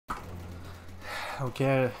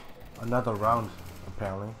Okay, another round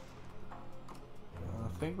apparently.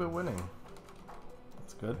 I think we're winning.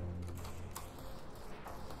 That's good.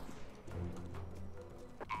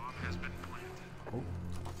 Oh.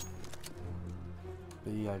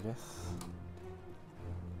 B, I guess.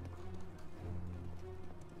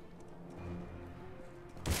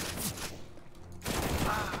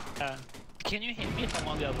 Can you hear me if I'm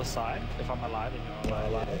on the other side? If I'm alive and you're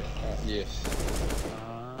alive? Yes.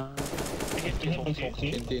 Can you talk to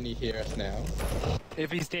you? Can Denny hear us now?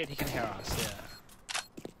 If he's dead, he can hear us,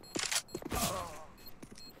 yeah.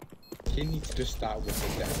 He needs to start with the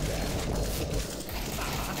dash.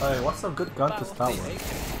 Hey, what's a good gun to start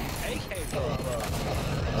with? AK, bro.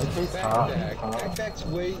 AK's hard. That's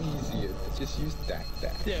way easier. Just use Dak.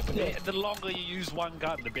 Yeah, but the longer you use one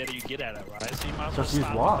gun, the better you get at it, right? So you might as well Just use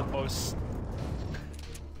start what? with the most...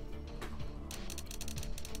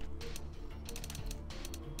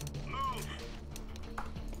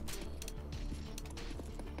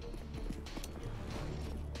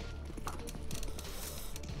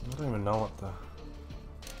 I don't even know what the...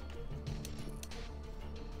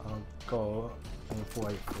 I'll go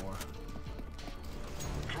M484.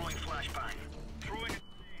 Throwing flashbang. Throwing.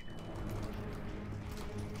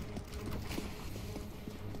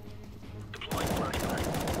 Deploying flashbang.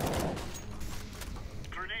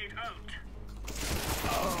 Grenade out.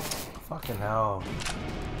 Oh, fucking hell.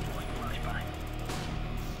 Deploying flashbang.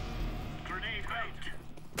 Grenade out.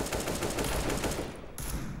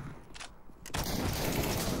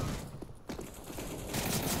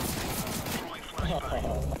 Throwing flashbang.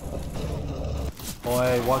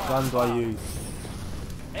 Boy, what gun do I use?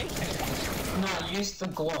 AK. No, use the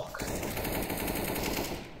Glock.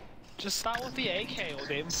 Just start with the AK or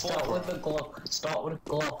the M4. Start with the Glock. Start with a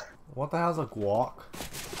Glock. What the hell's a guac?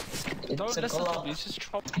 Don't It's a listen to Glock. me, he's just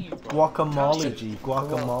trolling you, bro. Guacamole, G.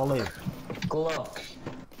 Guacamole. Glock.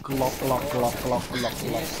 Glop, glop, glop, glop, glop,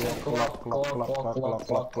 Use the glop, glop, Glock. glop,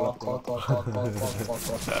 glop, glop, glop, glop,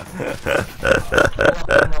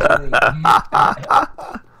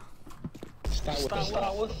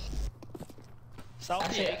 Start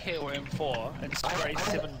with the AK or M4 and spray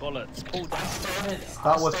 7 bullets. Pull down.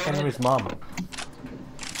 Start with Henry's mum.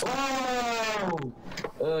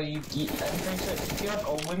 Oh, if you have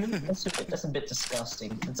old women, that's a bit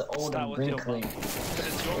disgusting. It's old Start and with your wrinkly. mum. But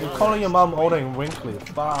it's your You're mum. calling your mum old and wrinkly.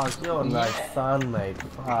 Fuck, you're a nice Yeah. son, mate.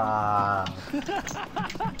 Fuck. I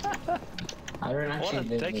don't What a actually live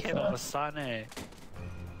with dickhead of her. a son, eh?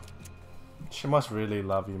 She must really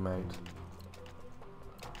love you, mate.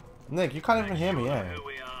 Nick, you can't even hear me, eh? Who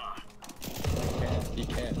we are. He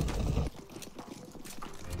can.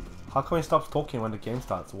 How come he stops talking when the game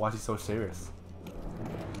starts? Why is he so serious?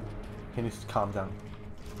 He needs to calm down.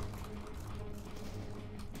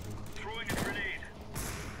 Throwing a grenade.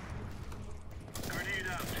 Grenade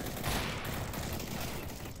out.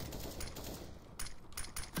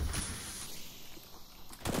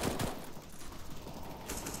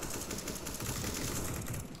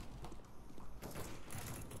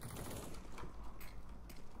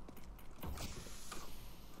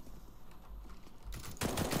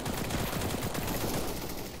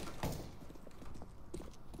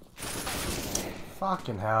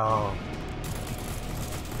 Fucking hell.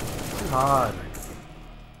 Too hard.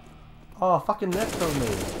 Oh, fucking Nick killed me.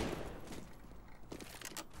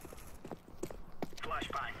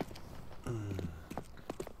 Flashbang.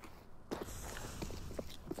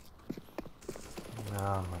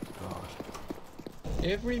 Oh my god.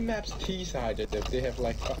 Every map's T-sided if they have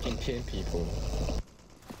like fucking 10 people.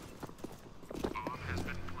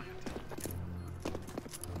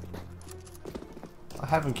 I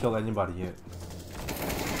haven't killed anybody yet.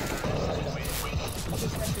 You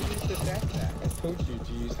just have to use the Dak. I told you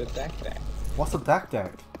to use the Dak. What's a Dak?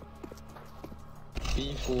 B46.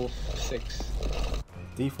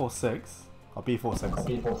 D46? Or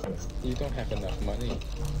B46? You don't have enough money.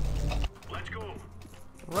 Let's go.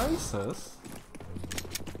 Racist?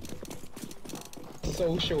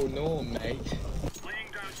 Social norm, mate.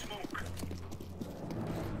 Laying down smoke.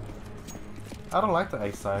 I don't like the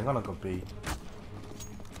A side, I'm gonna go B.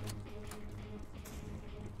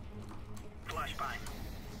 Flashbang.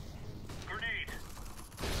 Grenade.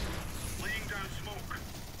 Laying down smoke.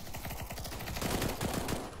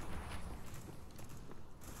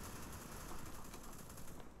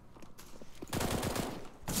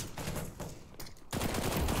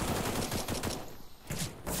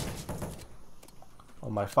 Oh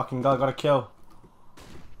my fucking god, I got a kill.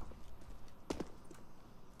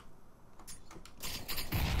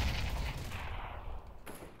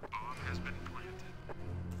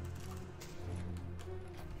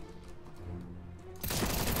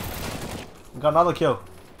 Got another kill.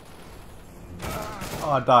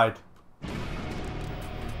 Oh, I died.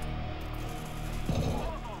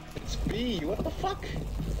 It's B. What the fuck?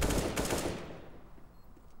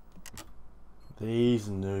 These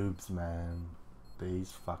noobs, man.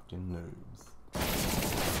 These fucking noobs.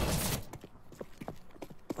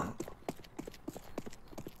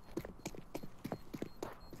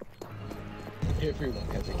 Everyone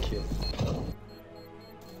has a kill.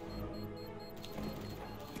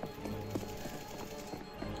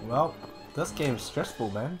 Well, this game's stressful,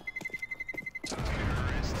 man.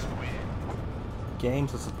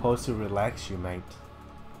 Games are supposed to relax you, mate.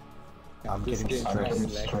 I'm This getting game's not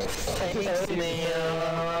stressed. relaxing.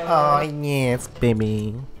 Oh yes,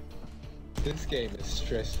 baby. This game is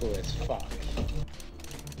stressful as fuck.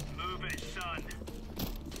 Move it, son.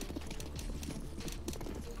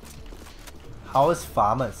 How is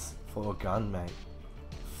farmers for a gun, mate?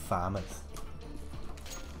 Farmers.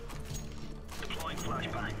 Deploying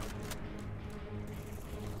flashbang.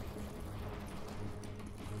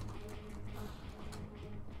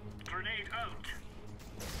 Grenade out.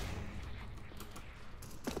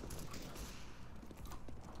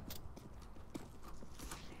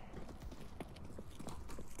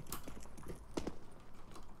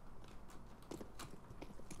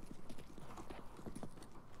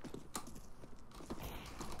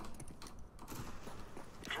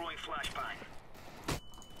 Throwing flashbang.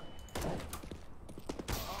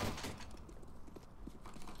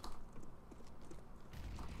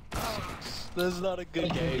 This is not a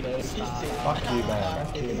good game. Fuck you, man.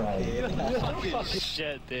 Fucking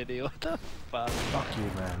shit, Denny. What the fuck? Fuck you,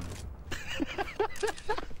 man.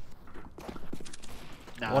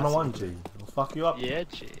 Nah, 101 G. I'll fuck you up. Yeah,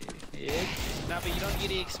 G. Yeah, G. Nah, but you don't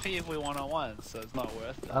get XP if we're 1-on-1, so it's not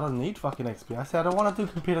worth it. I don't need fucking XP. I said I don't want to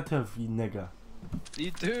do competitive, you nigga.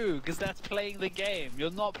 You do, because that's playing the game.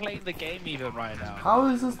 You're not playing the game even right now. How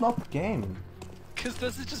is this not the game? Because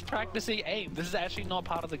this is just practicing aim. This is actually not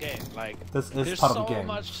part of the game. Like, This is there's part so of the game.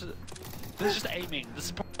 much. This is just aiming. This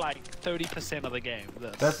is probably like 30% of the game.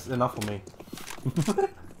 This. That's enough for me.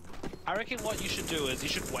 I reckon what you should do is you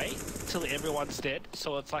should wait till everyone's dead,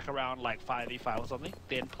 so it's like around like 5v5 or something.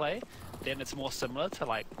 Then play. Then it's more similar to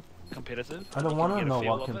like competitive. I don't You want can to get a know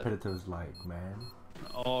feel what of it. competitive is like, man.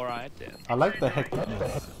 All right then. I like the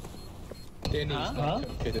hecticness. Denny's Huh? not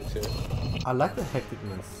competitive. I like the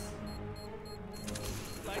hecticness.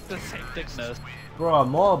 Like the hecticness. Bro, I'm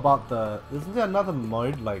more about the... Isn't there another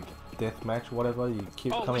mode, like deathmatch, whatever, you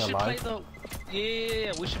keep Oh, we coming should alive? play the.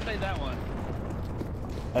 Yeah, we should play that one.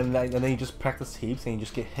 And then you just practice heaps and you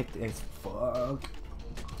just get hectic as fuck.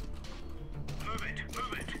 Move it,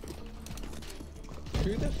 move it.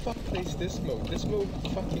 Who the fuck plays this mode? This mode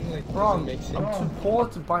fucking like Bro, doesn't make sense. I'm too poor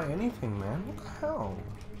to buy anything, man. What the hell?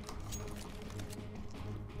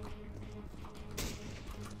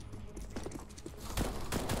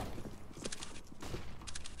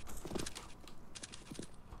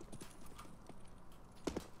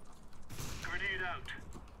 Grenade out.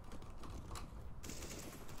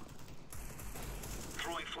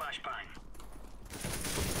 Throwing flashbang.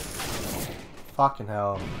 Fucking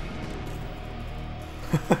hell.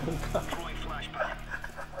 Throwing flashbang.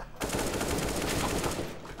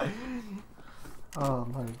 Oh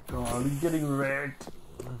my god, I'm getting wrecked.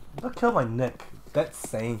 Don't kill my neck. That's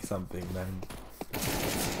saying something, man.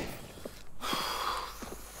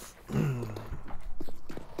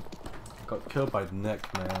 Got killed by the neck,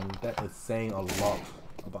 man. That is saying a lot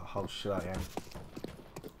about how shit I am.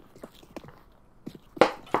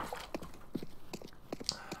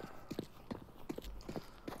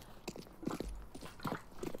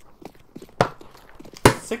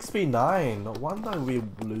 $6v9. No wonder we're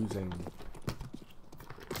losing.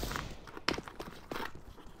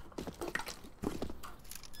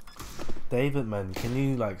 David, man, can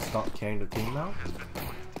you like start carrying the team now?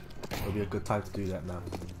 It'll be a good time to do that now.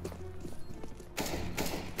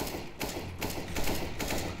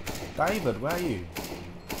 David, where are you?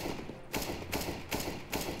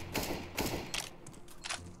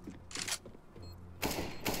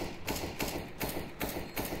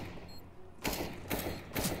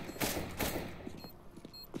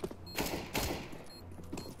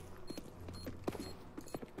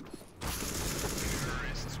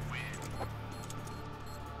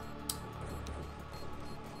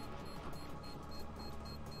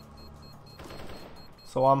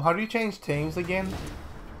 So how do you change teams again?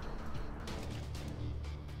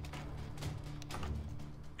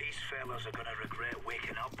 These fellas are gonna regret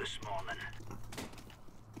waking up this morning.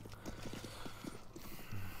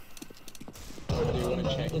 What do you want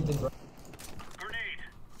to check? Grenade.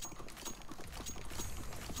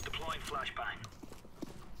 Deploying flashbang.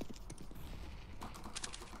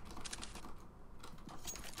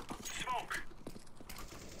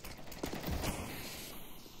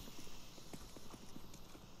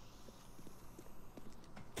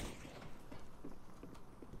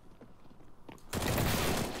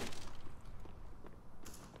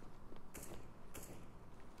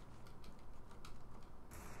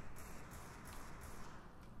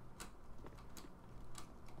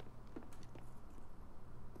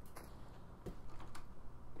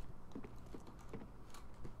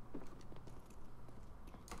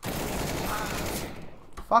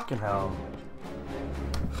 Fucking hell.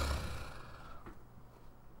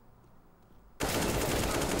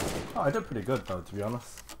 Oh, I did pretty good though, to be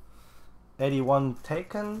honest. 81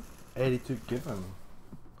 taken, 82 given.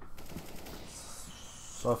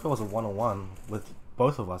 So if it was a 1-on-1 with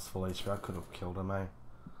both of us full HP, I could have killed him, eh?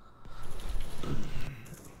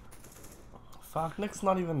 Fuck, Nick's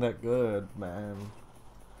not even that good, man.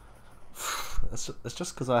 It's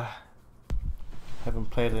just because I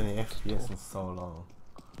haven't played any FPS in so long.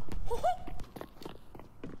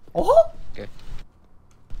 Oh! Okay.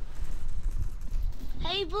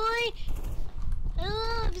 Hey boy! I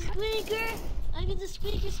love Squeaker! I'm in the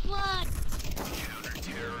Squeaker squad!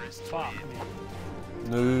 Fuck me.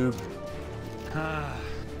 Noob.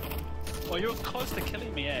 Well, you're close to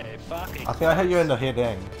killing me, eh? Fucking. I think I hit you in the head,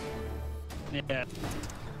 dang. Yeah.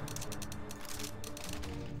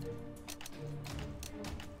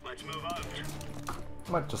 Let's move out.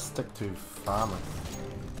 I might just stick to farmers.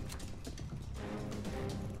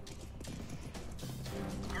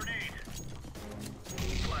 Grenade.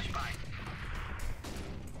 Flashbang.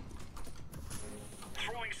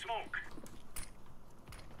 Throwing smoke.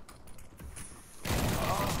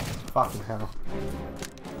 Fucking hell.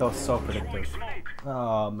 That was so Throwing predictive. smoke.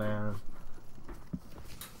 Oh man.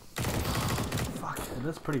 Fuck, it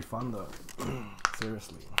is pretty fun though.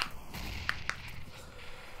 Seriously.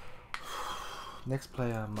 Next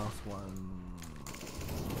player, mouse one.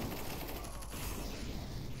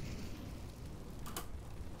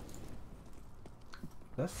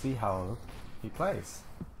 Let's see how he plays.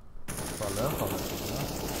 So I learn from it, you know?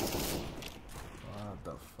 What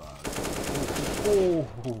the fuck? Oh.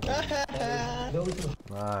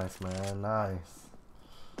 Nice, man, nice.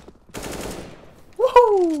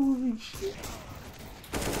 Woohoo! Shit.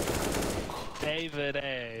 David,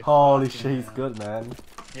 eh? Holy Fucking shit, he's hell. good, man.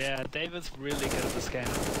 Yeah, David's really good at this game.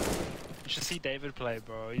 You should see David play,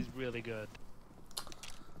 bro. He's really good.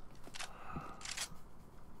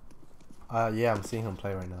 Yeah, I'm seeing him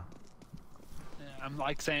play right now. Yeah, I'm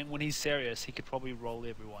like saying when he's serious, he could probably roll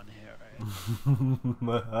everyone here, right?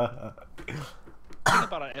 Think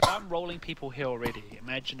about it. If I'm rolling people here already,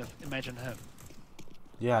 imagine him.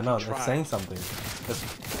 Yeah, no, Try. it's saying something.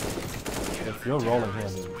 If you're rolling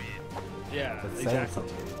him, Yeah, it's saying exactly.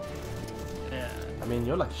 something. Yeah, I mean,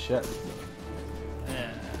 you're like shit.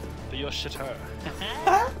 yeah. But you're shit her.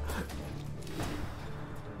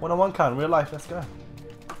 1-on-1 count in real life, let's go.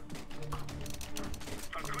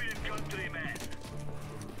 Agreed countrymen.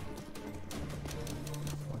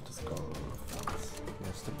 I'll just go farmers.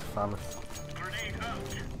 Yeah, stick to farmers. Grenade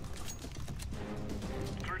out.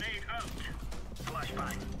 Grenade out.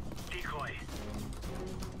 Flashbang. Decoy.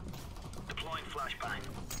 Deploying flashbang.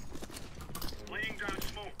 Laying down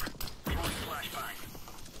smoke. Throwing flashbang.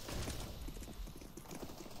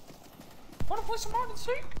 Wanna play some hide and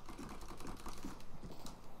seek?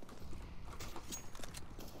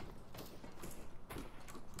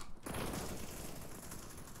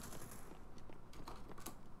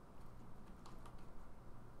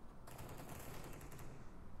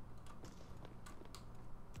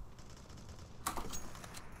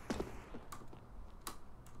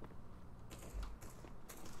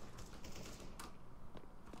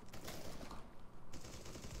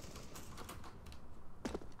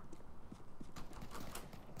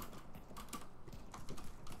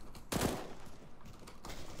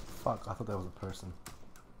 Fuck, I thought that was a person.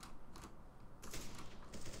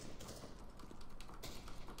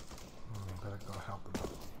 Better go help them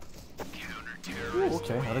out. Ooh,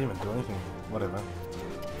 okay, I didn't even do anything. Whatever.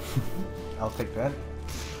 I'll take that.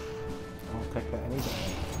 I'll take that any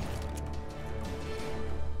day.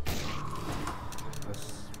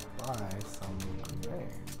 Let's buy some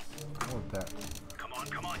grenades. I want that. Come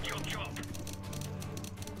on, chop chop.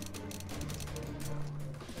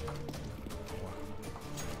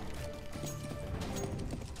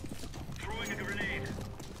 Throwing a grenade.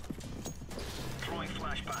 Throwing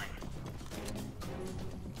flashbang.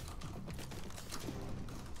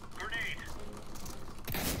 Grenade.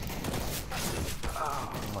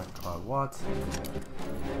 Oh my god, what?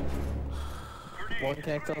 Grenade. One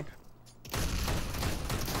tactile.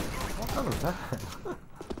 What kind of that?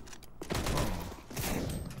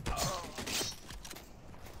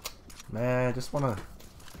 Man, I just wanna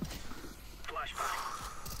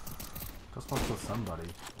kill somebody.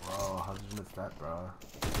 Whoa, how did you miss that, bro?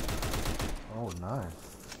 Oh, nice.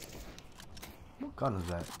 What gun is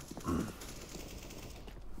that?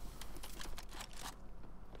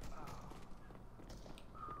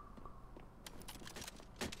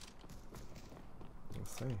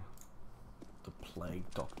 Let's see. The Plague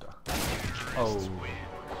Doctor. Oh.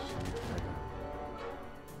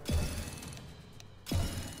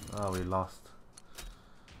 Oh, we lost.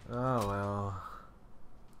 Oh well.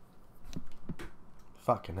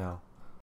 Fucking hell.